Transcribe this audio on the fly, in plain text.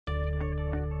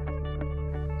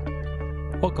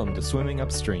Welcome to Swimming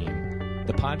Upstream,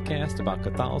 the podcast about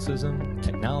Catholicism,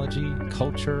 technology,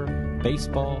 culture,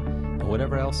 baseball, and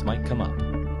whatever else might come up.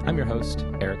 I'm your host,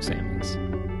 Eric Sammons.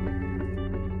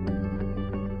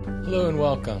 Hello and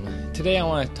welcome. Today I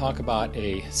want to talk about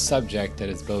a subject that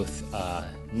is both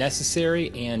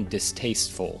necessary and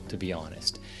distasteful, to be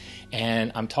honest.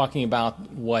 And I'm talking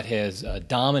about what has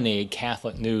dominated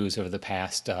Catholic news over the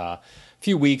past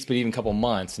few weeks, but even a couple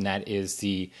months, and that is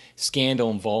the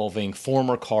scandal involving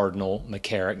former Cardinal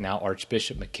McCarrick, now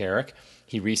Archbishop McCarrick.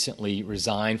 He recently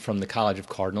resigned from the College of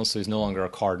Cardinals, so he's no longer a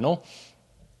cardinal.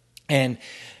 And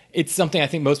it's something I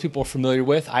think most people are familiar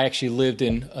with. I actually lived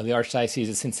in the Archdiocese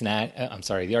of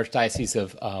the Archdiocese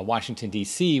of Washington,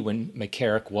 D.C. when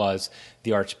McCarrick was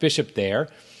the Archbishop there.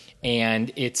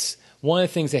 And it's one of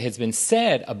the things that has been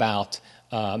said about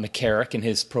McCarrick and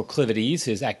his proclivities,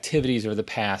 his activities over the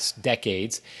past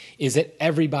decades, is that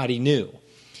everybody knew.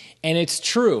 And it's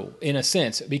true in a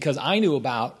sense, because I knew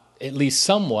about, at least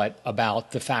somewhat,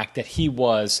 about the fact that he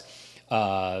was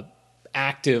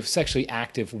sexually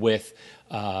active with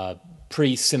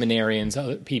priests, seminarians,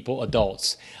 other people,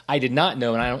 adults. I did not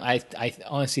know, and I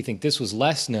honestly think this was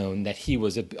less known, that he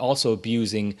was also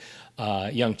abusing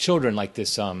young children, like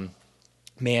this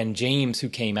man James, who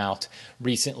came out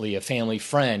recently, a family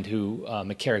friend who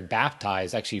McCarrick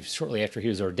baptized actually shortly after he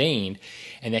was ordained,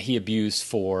 and that he abused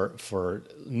for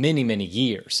many, many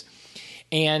years.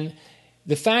 And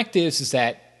the fact is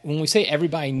that when we say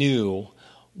everybody knew,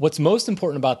 what's most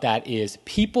important about that is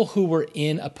people who were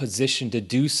in a position to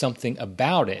do something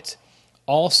about it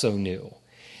also knew,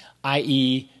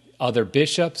 i.e. other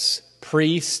bishops,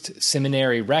 priests,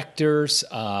 seminary rectors,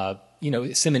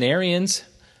 seminarians,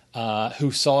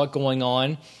 who saw it going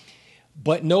on,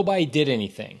 but nobody did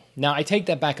anything. Now, I take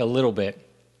that back a little bit.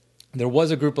 There was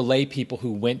a group of lay people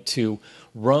who went to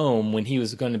Rome when he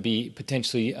was going to be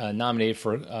potentially nominated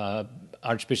for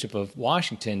Archbishop of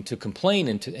Washington to complain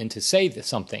and to say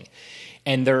something.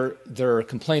 And their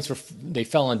complaints they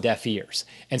fell on deaf ears.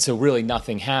 And so really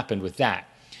nothing happened with that.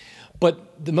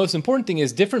 But the most important thing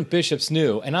is different bishops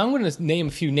knew. And I'm going to name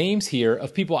a few names here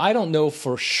of people I don't know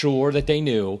for sure that they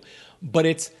knew, but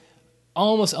it's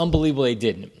almost unbelievable they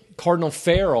didn't. Cardinal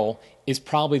Farrell is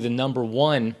probably the number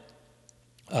one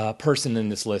person in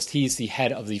this list. He's the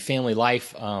head of the Family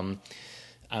Life,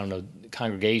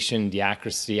 congregation,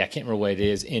 diocracy, I can't remember what it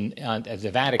is, at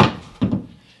the Vatican.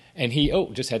 And he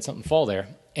just had something fall there.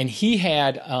 And he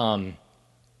had,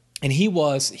 he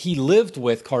lived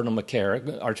with Cardinal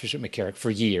McCarrick, Archbishop McCarrick, for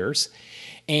years.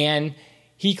 And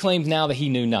he claims now that he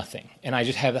knew nothing. And I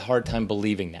just have a hard time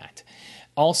believing that.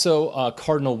 Also,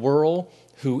 Cardinal Wuerl,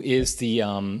 who is the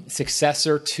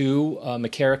successor to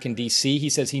McCarrick in D.C., he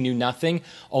says he knew nothing,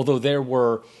 although there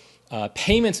were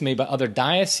payments made by other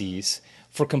dioceses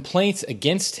for complaints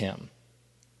against him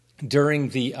during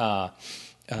for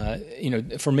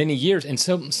many years, and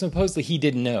so supposedly he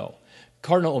didn't know.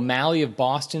 Cardinal O'Malley of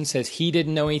Boston says he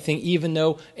didn't know anything, even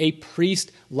though a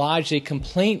priest lodged a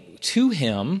complaint to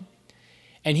him,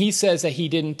 and he says that he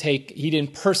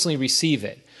didn't personally receive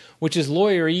it, which is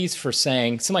lawyerese for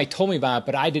saying, somebody told me about it,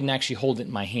 but I didn't actually hold it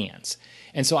in my hands.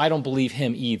 And so I don't believe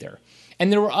him either.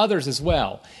 And there were others as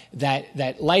well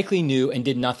that likely knew and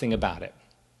did nothing about it.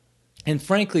 And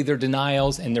frankly, their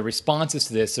denials and their responses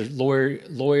to this, their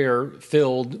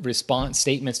lawyer-filled response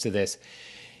statements to this,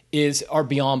 are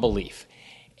beyond belief.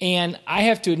 And I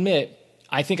have to admit,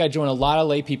 I think I join a lot of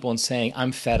lay people in saying,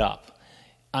 I'm fed up.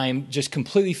 I'm just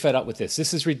completely fed up with this.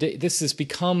 This has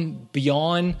become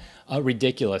beyond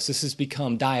ridiculous. This has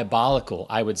become diabolical,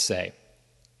 I would say.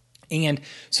 And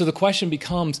so the question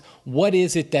becomes, what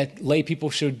is it that lay people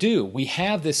should do? We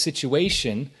have this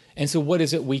situation, and so what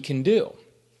is it we can do?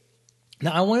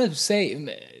 Now, I want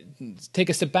to take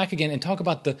a step back again and talk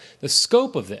about the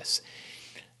scope of this.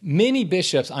 Many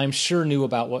bishops, I'm sure, knew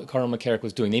about what Cardinal McCarrick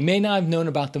was doing. They may not have known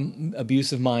about the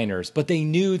abuse of minors, but they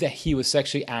knew that he was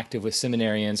sexually active with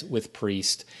seminarians, with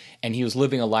priests, and he was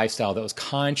living a lifestyle that was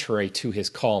contrary to his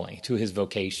calling, to his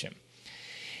vocation.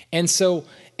 And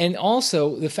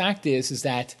also the fact is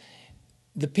that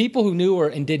the people who knew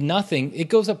and did nothing, it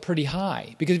goes up pretty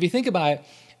high. Because if you think about it,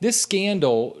 this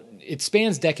scandal, it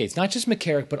spans decades, not just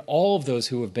McCarrick, but all of those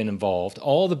who have been involved,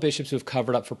 all the bishops who have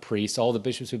covered up for priests, all the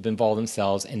bishops who have been involved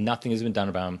themselves, and nothing has been done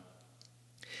about them.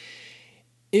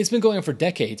 It's been going on for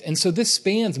decades, and so this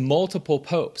spans multiple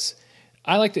popes.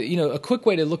 I like to, a quick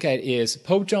way to look at it is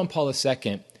Pope John Paul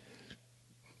II,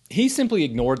 he simply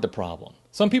ignored the problem.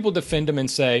 Some people defend him and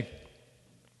say,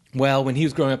 well, when he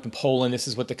was growing up in Poland, this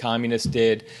is what the communists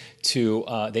did to,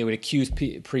 they would accuse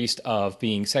priests of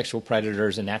being sexual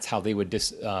predators, and that's how they would,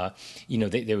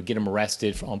 they would get them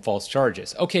arrested on false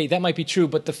charges. Okay, that might be true,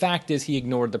 but the fact is he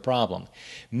ignored the problem.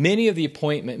 Many of the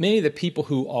people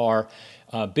who are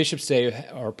bishops today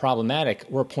are problematic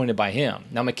were appointed by him.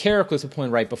 Now, McCarrick was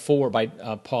appointed right before by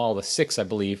Paul VI, I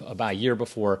believe, about a year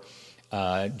before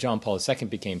John Paul II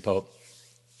became pope.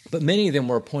 But many of them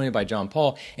were appointed by John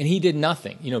Paul, and he did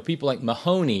nothing. People like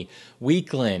Mahoney,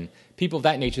 Weakland, people of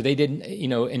that nature, they didn't,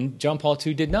 and John Paul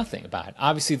II did nothing about it.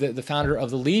 Obviously, the founder of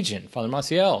the Legion, Father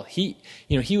Maciel,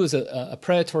 he was a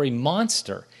predatory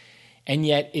monster, and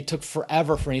yet it took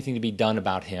forever for anything to be done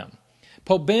about him.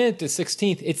 Pope Benedict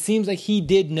XVI, it seems like he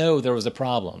did know there was a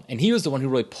problem, and he was the one who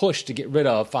really pushed to get rid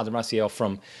of Father Maciel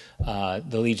from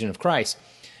the Legion of Christ.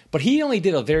 But he only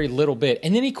did a very little bit,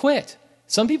 and then he quit.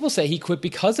 Some people say he quit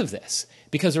because of this,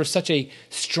 because there was such a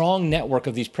strong network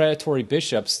of these predatory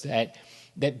bishops that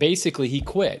basically he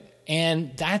quit.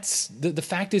 And that's the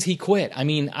fact is he quit. I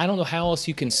mean, I don't know how else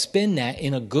you can spin that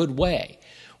in a good way.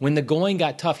 When the going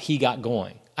got tough, he got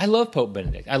going. I love Pope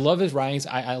Benedict. I love his writings.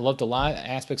 I loved a lot of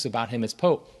aspects about him as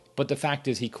Pope. But the fact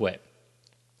is he quit.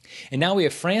 And now we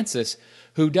have Francis,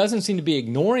 who doesn't seem to be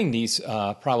ignoring these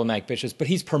problematic bishops, but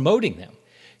he's promoting them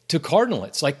to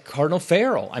cardinalates, like Cardinal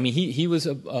Farrell. I mean, he was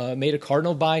made a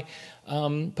cardinal by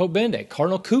Pope Benedict.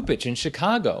 Cardinal Kupich in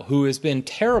Chicago, who has been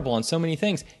terrible on so many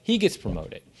things, he gets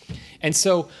promoted. And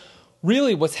so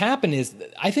really what's happened is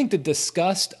I think the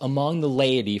disgust among the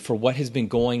laity for what has been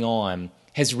going on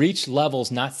has reached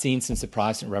levels not seen since the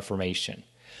Protestant Reformation.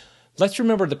 Let's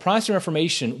remember the Protestant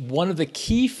Reformation, one of the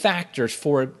key factors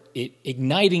for it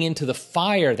igniting into the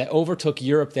fire that overtook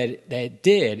Europe that it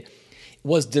did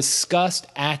was discussed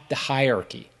at the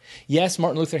hierarchy. Yes,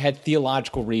 Martin Luther had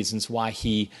theological reasons why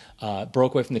he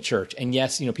broke away from the church. And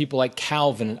yes, people like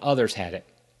Calvin and others had it.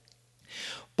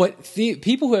 But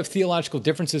people who have theological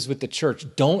differences with the church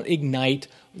don't ignite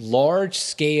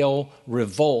large-scale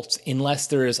revolts unless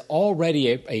there is already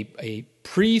a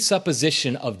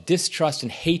presupposition of distrust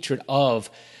and hatred of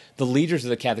the leaders of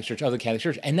the Catholic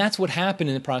Church, And that's what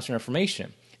happened in the Protestant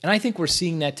Reformation. And I think we're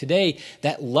seeing that today,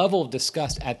 that level of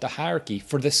disgust at the hierarchy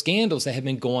for the scandals that have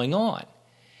been going on.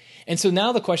 And so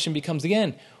now the question becomes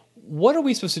again, what are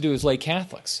we supposed to do as lay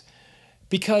Catholics?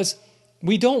 Because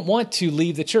we don't want to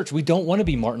leave the church. We don't want to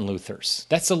be Martin Luthers.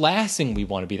 That's the last thing we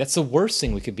want to be. That's the worst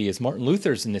thing we could be as Martin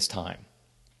Luthers in this time.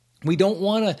 We don't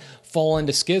want to fall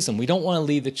into schism. We don't want to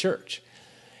leave the church.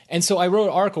 And so I wrote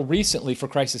an article recently for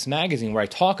Crisis Magazine where I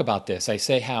talk about this. I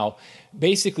say how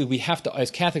basically we have to,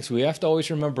 as Catholics, we have to always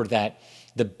remember that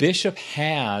the bishop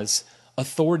has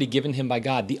authority given him by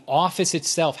God. The office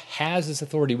itself has this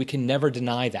authority. We can never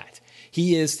deny that.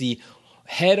 He is the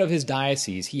head of his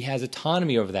diocese. He has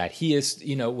autonomy over that. He is,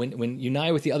 when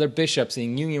united with the other bishops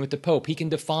in union with the Pope, he can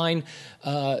define,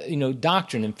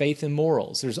 doctrine and faith and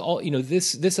morals. There's all,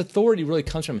 this authority really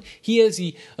comes from him. He has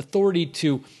the authority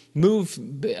to move,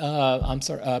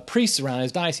 priests around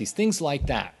his diocese, things like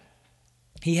that.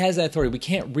 He has that authority. We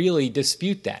can't really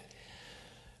dispute that.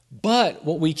 But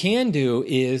what we can do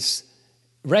is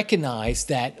recognize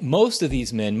that most of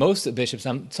these men, most of the bishops,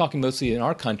 I'm talking mostly in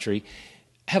our country,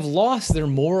 have lost their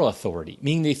moral authority,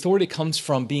 meaning the authority comes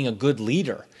from being a good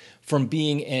leader, from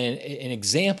being an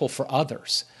example for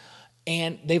others.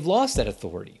 And they've lost that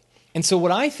authority. And so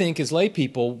what I think as lay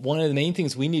people, one of the main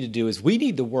things we need to do is we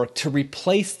need to work to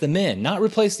replace the men, not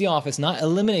replace the office, not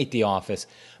eliminate the office,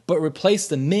 but replace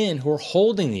the men who are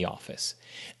holding the office.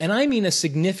 And I mean a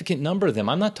significant number of them.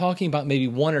 I'm not talking about maybe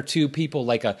one or two people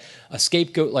like a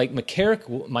scapegoat like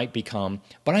McCarrick might become,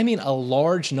 but I mean a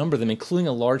large number of them, including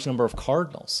a large number of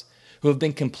cardinals who have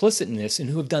been complicit in this and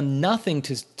who have done nothing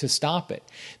to stop it.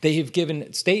 They have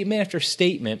given statement after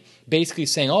statement basically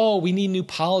saying, we need new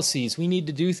policies, we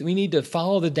need to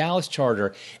follow the Dallas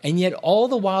Charter, and yet all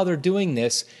the while they're doing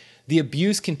this, the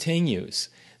abuse continues.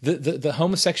 The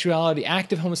homosexuality,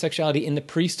 active homosexuality in the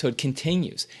priesthood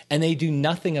continues, and they do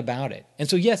nothing about it. And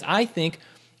so, yes, I think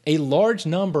a large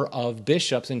number of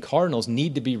bishops and cardinals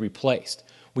need to be replaced.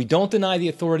 We don't deny the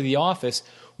authority of the office.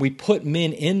 We put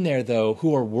men in there, though,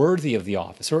 who are worthy of the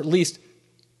office, or at least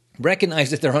recognize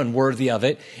that they're unworthy of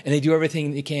it, and they do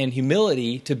everything they can in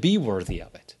humility to be worthy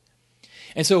of it.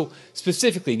 And so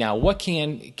specifically now, what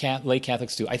can lay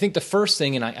Catholics do? I think the first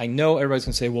thing, and I know everybody's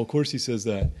going to say, well, of course he says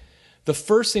that. The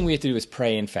first thing we have to do is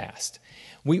pray and fast.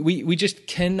 We just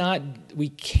cannot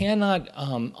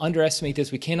underestimate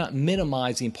this. We cannot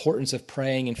minimize the importance of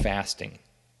praying and fasting.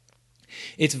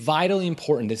 It's vitally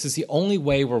important. This is the only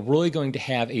way we're really going to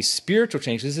have a spiritual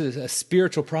change. This is a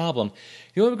spiritual problem.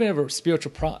 The only way we're going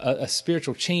to have a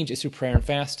spiritual change is through prayer and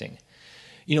fasting.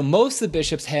 Most of the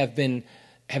bishops have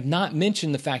not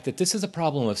mentioned the fact that this is a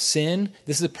problem of sin.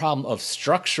 This is a problem of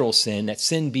structural sin, that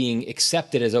sin being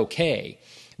accepted as okay.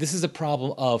 This is a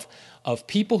problem of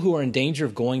people who are in danger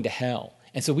of going to hell.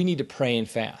 And so we need to pray and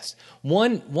fast.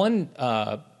 One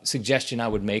suggestion I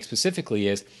would make specifically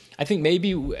is, I think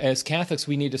maybe as Catholics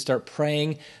we need to start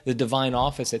praying the divine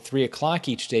office at 3:00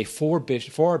 each day for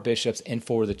our bishops and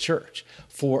for the church,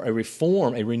 for a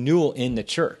reform, a renewal in the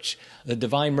church. The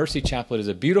Divine Mercy Chaplet is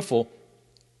a beautiful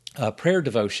prayer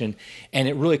devotion, and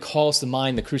it really calls to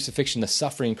mind the crucifixion, the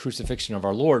suffering and crucifixion of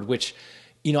our Lord, which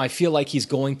I feel like he's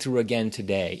going through again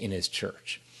today in his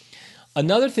church.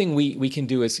 Another thing we can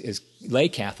do as lay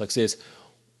Catholics is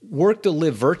work to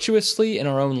live virtuously in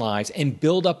our own lives and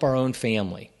build up our own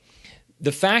family.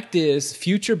 The fact is,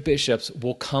 future bishops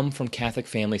will come from Catholic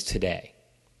families today.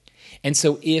 And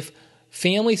so if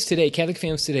families today, Catholic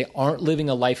families today, aren't living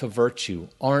a life of virtue,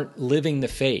 aren't living the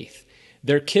faith,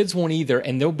 their kids won't either,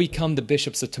 and they'll become the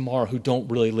bishops of tomorrow who don't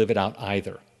really live it out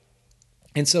either.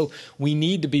 And so we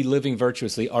need to be living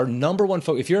virtuously. Our number one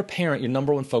focus, if you're a parent, your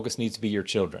number one focus needs to be your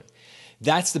children.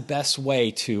 That's the best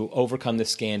way to overcome this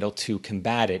scandal, to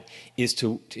combat it, is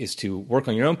to work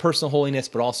on your own personal holiness,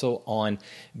 but also on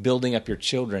building up your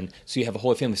children so you have a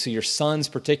holy family. So your sons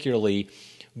particularly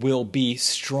will be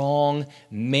strong,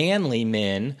 manly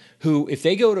men who, if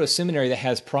they go to a seminary that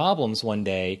has problems one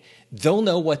day, they'll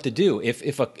know what to do.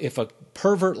 If a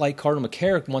pervert like Cardinal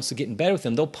McCarrick wants to get in bed with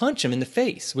them, they'll punch him in the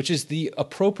face, which is the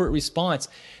appropriate response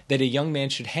that a young man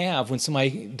should have when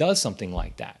somebody does something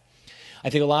like that. I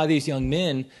think a lot of these young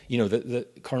men, the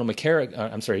Cardinal McCarrick,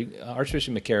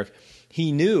 Archbishop McCarrick,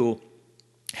 he knew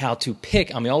how to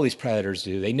pick. All these predators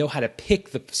do. They know how to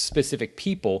pick the specific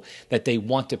people that they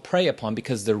want to prey upon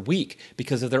because they're weak,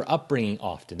 because of their upbringing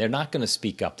often. They're not going to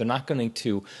speak up. They're not going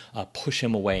to push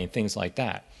him away and things like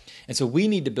that. And so we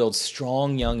need to build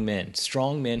strong young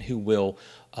men who will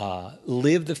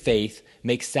live the faith,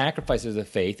 make sacrifices of the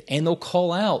faith, and they'll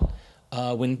call out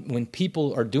when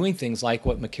people are doing things like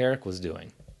what McCarrick was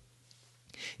doing.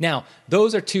 Now,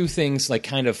 those are two things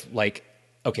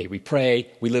okay, we pray,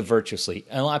 we live virtuously.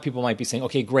 And a lot of people might be saying,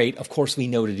 okay, great, of course we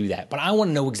know to do that. But I want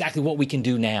to know exactly what we can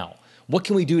do now. What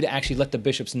can we do to actually let the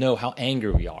bishops know how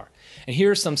angry we are? And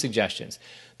here are some suggestions.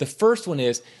 The first one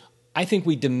is, I think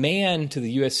we demand to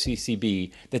the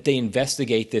USCCB that they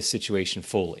investigate this situation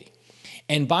fully.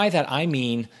 And by that I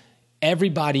mean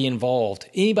everybody involved,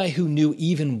 anybody who knew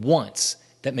even once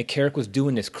that McCarrick was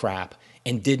doing this crap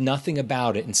and did nothing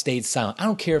about it and stayed silent. I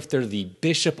don't care if they're the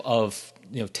bishop of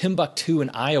Timbuktu in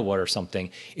Iowa or something.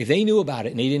 If they knew about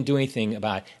it and they didn't do anything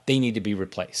about it, they need to be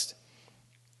replaced.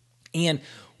 And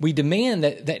we demand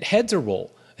that heads will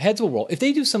roll. If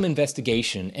they do some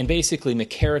investigation and basically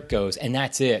McCarrick goes and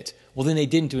that's it, well, then they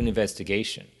didn't do an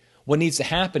investigation. What needs to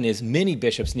happen is many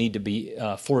bishops need to be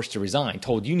forced to resign,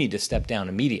 told you need to step down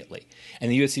immediately. And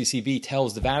the USCCB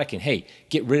tells the Vatican, hey,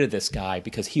 get rid of this guy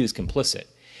because he was complicit.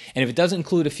 And if it doesn't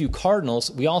include a few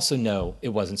cardinals, we also know it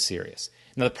wasn't serious.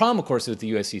 Now, the problem, of course, with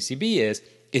the USCCB is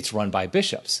it's run by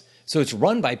bishops. So it's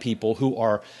run by people who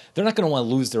they're not going to want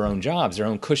to lose their own jobs, their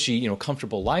own cushy,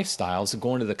 comfortable lifestyles,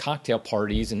 going to the cocktail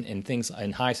parties and things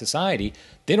in high society.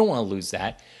 They don't want to lose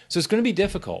that. So it's going to be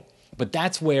difficult. But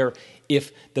that's where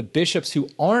if the bishops who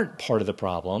aren't part of the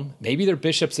problem, maybe they're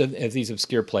bishops of these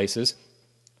obscure places,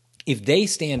 if they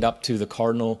stand up to the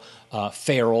Cardinal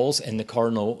Farrells and the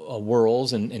Cardinal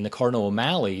Wuerls and the Cardinal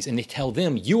O'Malleys and they tell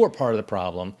them you are part of the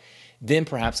problem, then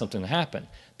perhaps something will happen.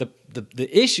 The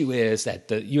issue is that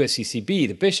the USCCB,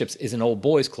 the bishops, is an old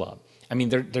boys club.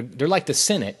 They're like the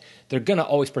Senate. They're going to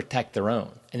always protect their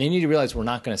own. And they need to realize we're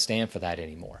not going to stand for that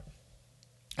anymore.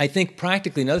 I think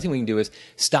practically another thing we can do is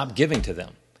stop giving to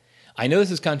them. I know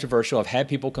this is controversial. I've had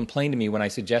people complain to me when I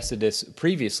suggested this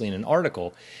previously in an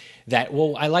article that,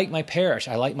 well, I like my parish.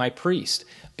 I like my priest.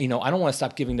 I don't want to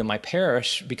stop giving to my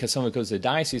parish because someone goes to the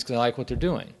diocese because I like what they're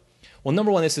doing. Well,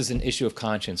 number one, this is an issue of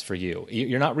conscience for you.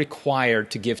 You're not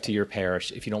required to give to your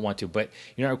parish if you don't want to, but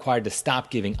you're not required to stop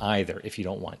giving either if you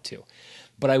don't want to.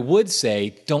 But I would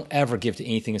say don't ever give to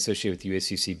anything associated with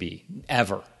the USCCB,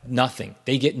 ever, nothing.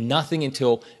 They get nothing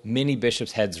until many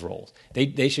bishops' heads roll.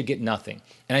 They should get nothing.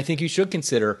 And I think you should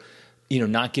consider,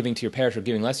 not giving to your parish or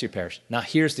giving less to your parish. Now,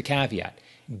 here's the caveat.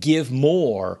 Give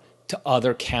more to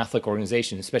other Catholic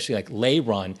organizations, especially like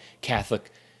lay-run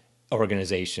Catholic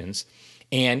organizations,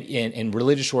 and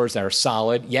religious orders that are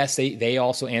solid. Yes, they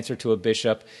also answer to a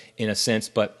bishop in a sense,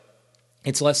 but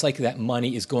it's less likely that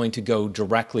money is going to go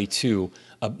directly to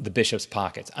the bishop's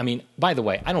pockets. I mean, by the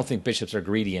way, I don't think bishops are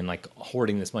greedy and like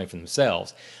hoarding this money for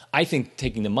themselves. I think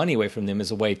taking the money away from them is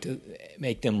a way to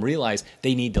make them realize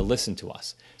they need to listen to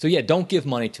us. So yeah, don't give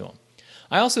money to them.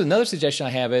 Another suggestion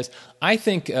I have is, I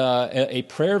think a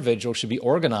prayer vigil should be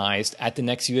organized at the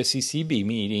next USCCB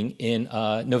meeting in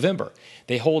November.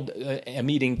 They hold a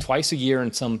meeting twice a year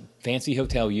in some fancy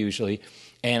hotel usually,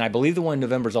 and I believe the one in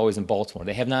November is always in Baltimore.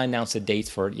 They have not announced the dates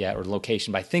for it yet or the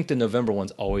location, but I think the November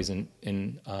one's always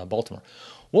in Baltimore.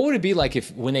 What would it be like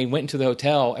if when they went into the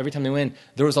hotel, every time they went,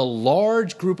 there was a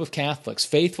large group of Catholics,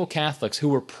 faithful Catholics, who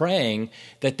were praying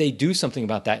that they do something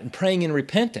about that and praying in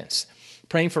repentance,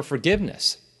 praying for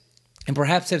forgiveness, and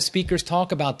perhaps have speakers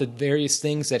talk about the various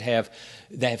things that have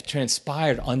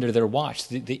transpired under their watch,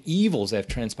 the evils that have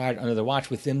transpired under their watch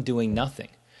with them doing nothing.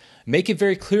 Make it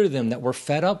very clear to them that we're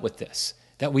fed up with this,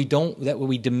 that we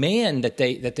demand that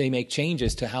they make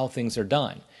changes to how things are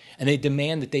done, and they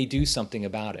demand that they do something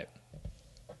about it.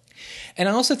 And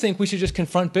I also think we should just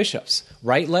confront bishops,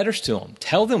 write letters to them,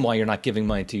 tell them why you're not giving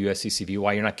money to USCCB,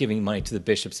 why you're not giving money to the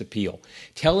bishop's appeal.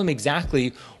 Tell them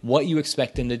exactly what you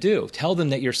expect them to do. Tell them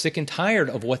that you're sick and tired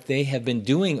of what they have been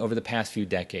doing over the past few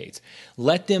decades.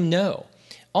 Let them know.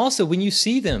 Also, when you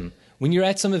see them, when you're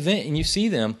at some event and you see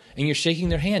them and you're shaking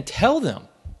their hand, tell them,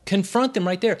 confront them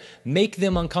right there, make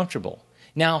them uncomfortable.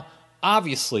 Now,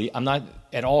 obviously, I'm not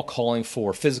at all calling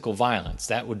for physical violence.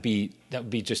 That would be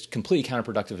just completely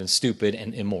counterproductive and stupid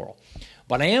and immoral.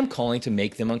 But I am calling to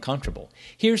make them uncomfortable.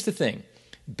 Here's the thing.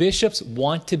 Bishops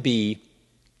want the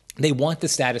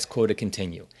status quo to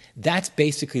continue. That's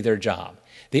basically their job.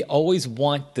 They always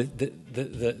want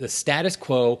the status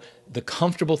quo, the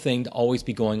comfortable thing to always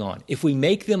be going on. If we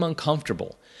make them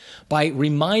uncomfortable by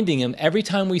reminding them every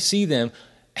time we see them,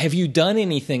 have you done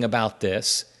anything about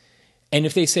this? And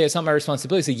if they say it's not my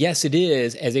responsibility, say, yes, it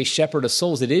is. As a shepherd of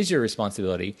souls, it is your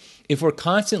responsibility. If we're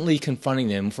constantly confronting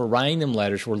them, if we're writing them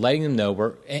letters, we're letting them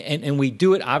know, and we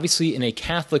do it obviously in a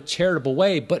Catholic charitable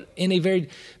way, but in a very,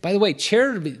 by the way,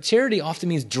 charity often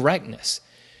means directness.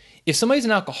 If somebody's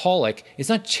an alcoholic, it's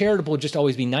not charitable to just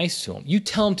always be nice to them. You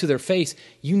tell them to their face,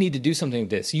 you need to do something like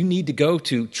this. You need to go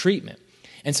to treatment.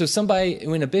 And so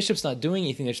when a bishop's not doing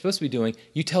anything they're supposed to be doing,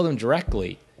 you tell them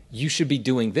directly, you should be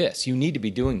doing this. You need to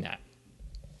be doing that.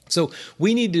 So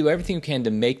we need to do everything we can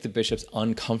to make the bishops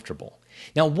uncomfortable.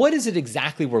 Now, what is it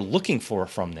exactly we're looking for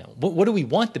from them? What do we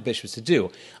want the bishops to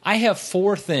do? I have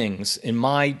 4 things in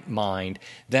my mind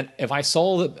that if I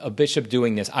saw a bishop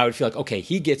doing this, I would feel like, okay,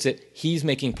 he gets it. He's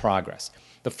making progress.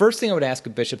 The first thing I would ask a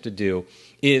bishop to do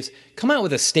is come out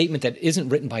with a statement that isn't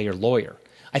written by your lawyer.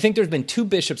 I think there's been 2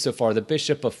 bishops so far, the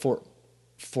bishop of Fort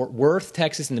Worth,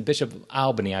 Texas, and the bishop of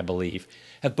Albany, I believe,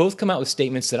 have both come out with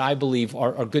statements that I believe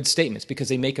are good statements because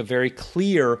they make a very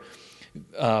clear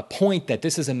point that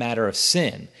this is a matter of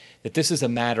sin, that this is a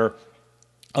matter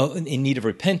in need of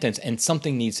repentance, and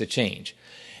something needs to change.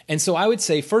 And so I would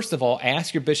say, first of all,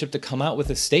 ask your bishop to come out with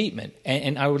a statement.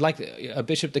 And I would like a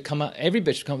bishop to come out, every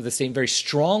bishop to come out with a statement very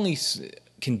strongly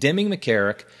condemning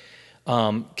McCarrick,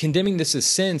 condemning this as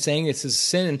sin, saying this is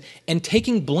sin, and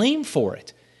taking blame for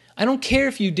it. I don't care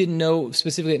if you didn't know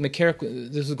specifically that McCarrick,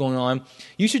 this was going on.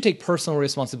 You should take personal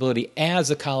responsibility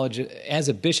as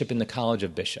a bishop in the College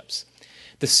of Bishops.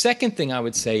 The second thing I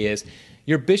would say is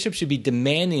your bishop should be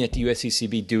demanding that the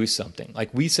USCCB do something.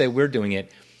 Like we say we're doing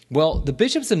it. Well, the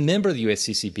bishop's a member of the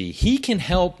USCCB. He can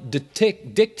help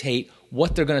dictate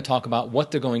what they're going to talk about,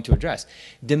 what they're going to address.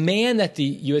 Demand that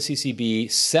the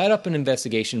USCCB set up an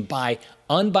investigation by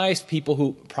unbiased people,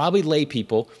 who probably lay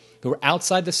people, who are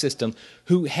outside the system,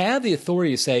 who have the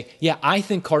authority to say, yeah, I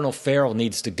think Cardinal Farrell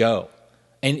needs to go,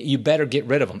 and you better get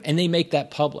rid of him. And they make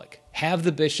that public. A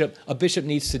bishop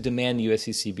needs to demand the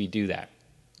USCCB do that.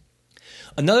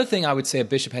 Another thing I would say a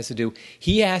bishop has to do,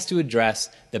 he has to address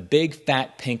the big,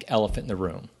 fat, pink elephant in the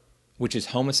room, which is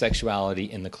homosexuality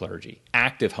in the clergy,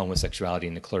 active homosexuality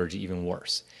in the clergy, even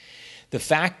worse. The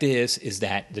fact is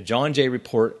that the John Jay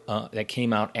report that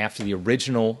came out after the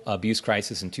original abuse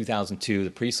crisis in 2002,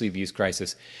 the priestly abuse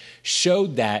crisis,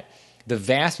 showed that the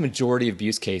vast majority of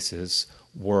abuse cases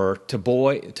were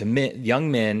to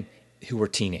young men who were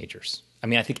teenagers. I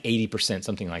mean, I think 80%,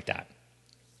 something like that.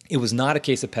 It was not a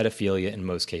case of pedophilia in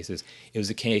most cases. It was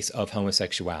a case of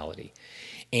homosexuality.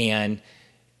 And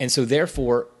so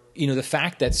therefore, the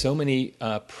fact that so many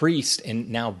priests and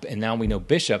now we know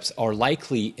bishops are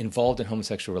likely involved in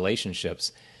homosexual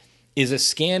relationships is a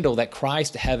scandal that cries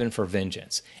to heaven for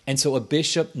vengeance. And so a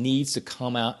bishop needs to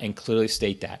come out and clearly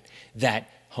state that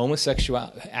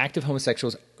active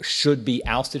homosexuals should be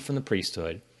ousted from the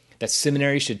priesthood, that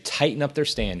seminaries should tighten up their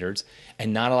standards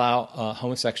and not allow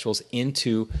homosexuals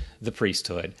into the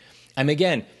priesthood. And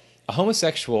again, a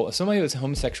homosexual, somebody who has a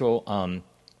homosexual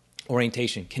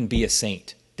orientation can be a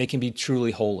saint. They can be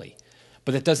truly holy,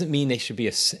 but that doesn't mean they should be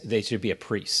a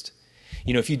priest.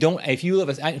 You know, if you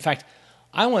live, in fact,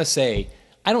 I want to say,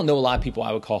 I don't know a lot of people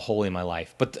I would call holy in my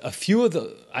life, but a few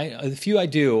I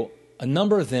do, a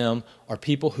number of them are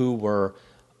people who were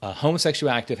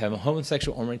homosexual active, have a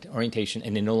homosexual orientation,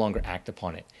 and they no longer act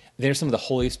upon it. They're some of the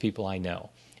holiest people I know.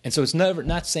 And so it's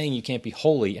not saying you can't be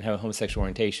holy and have a homosexual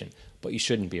orientation, but you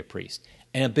shouldn't be a priest.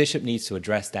 And a bishop needs to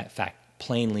address that fact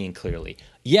plainly and clearly.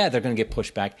 Yeah, they're going to get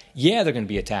pushed back. Yeah, they're going to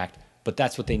be attacked, but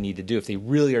that's what they need to do if they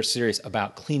really are serious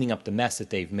about cleaning up the mess that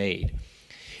they've made.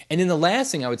 And then the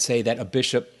last thing I would say that a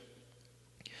bishop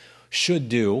should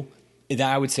do, that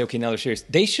I would say, okay, now they're serious,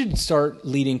 they should start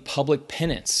leading public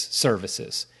penance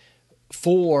services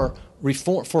for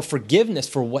reform, for forgiveness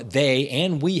for what they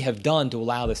and we have done to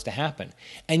allow this to happen.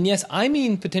 And yes, I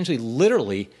mean potentially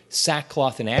literally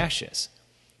sackcloth and ashes.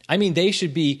 I mean, they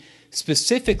should be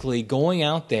specifically going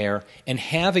out there and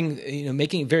having,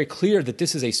 making it very clear that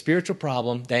this is a spiritual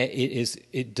problem, that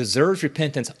it deserves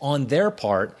repentance on their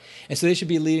part, and so they should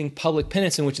be leading public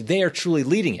penance in which they are truly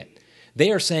leading it.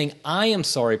 They are saying, I am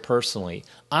sorry personally,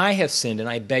 I have sinned and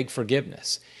I beg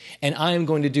forgiveness. And I'm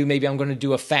going to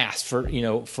do a fast for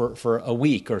a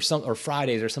week or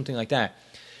Fridays or something like that.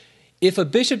 If a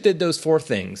bishop did those four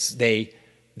things, they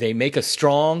make a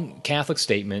strong Catholic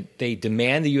statement, they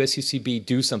demand the USCCB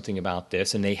do something about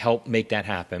this, and they help make that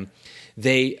happen.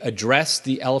 They address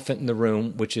the elephant in the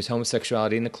room, which is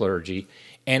homosexuality in the clergy,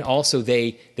 and also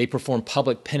they perform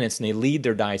public penance and they lead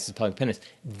their diocese public penance.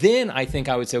 Then I think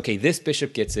I would say, okay, this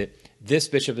bishop gets it. This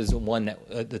bishop is the one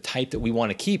that the type that we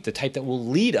want to keep, the type that will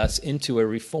lead us into a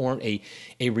reformed,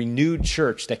 a renewed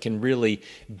church that can really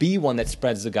be one that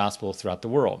spreads the gospel throughout the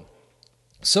world.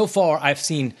 So far, I've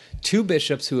seen 2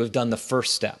 bishops who have done the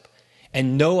first step,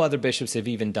 and no other bishops have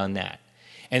even done that.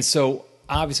 And so,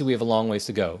 obviously, we have a long ways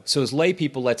to go. So as lay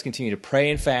people, let's continue to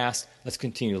pray and fast, let's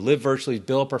continue to live virtually,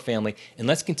 build up our family, and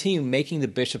let's continue making the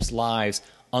bishops' lives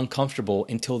uncomfortable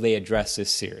until they address this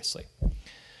seriously.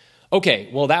 Okay,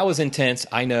 well, that was intense.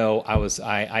 I know. I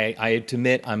have to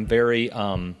admit I'm very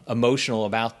emotional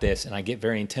about this, and I get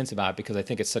very intense about it because I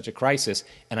think it's such a crisis,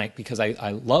 and because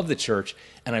I love the church,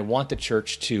 and I want the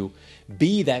church to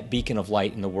be that beacon of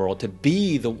light in the world, to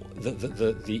be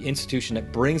the institution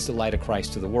that brings the light of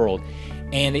Christ to the world,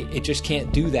 and it just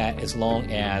can't do that as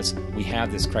long as we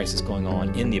have this crisis going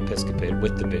on in the episcopate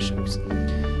with the bishops.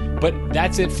 But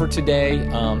that's it for today.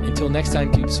 Until next time,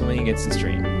 keep swimming against the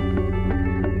stream.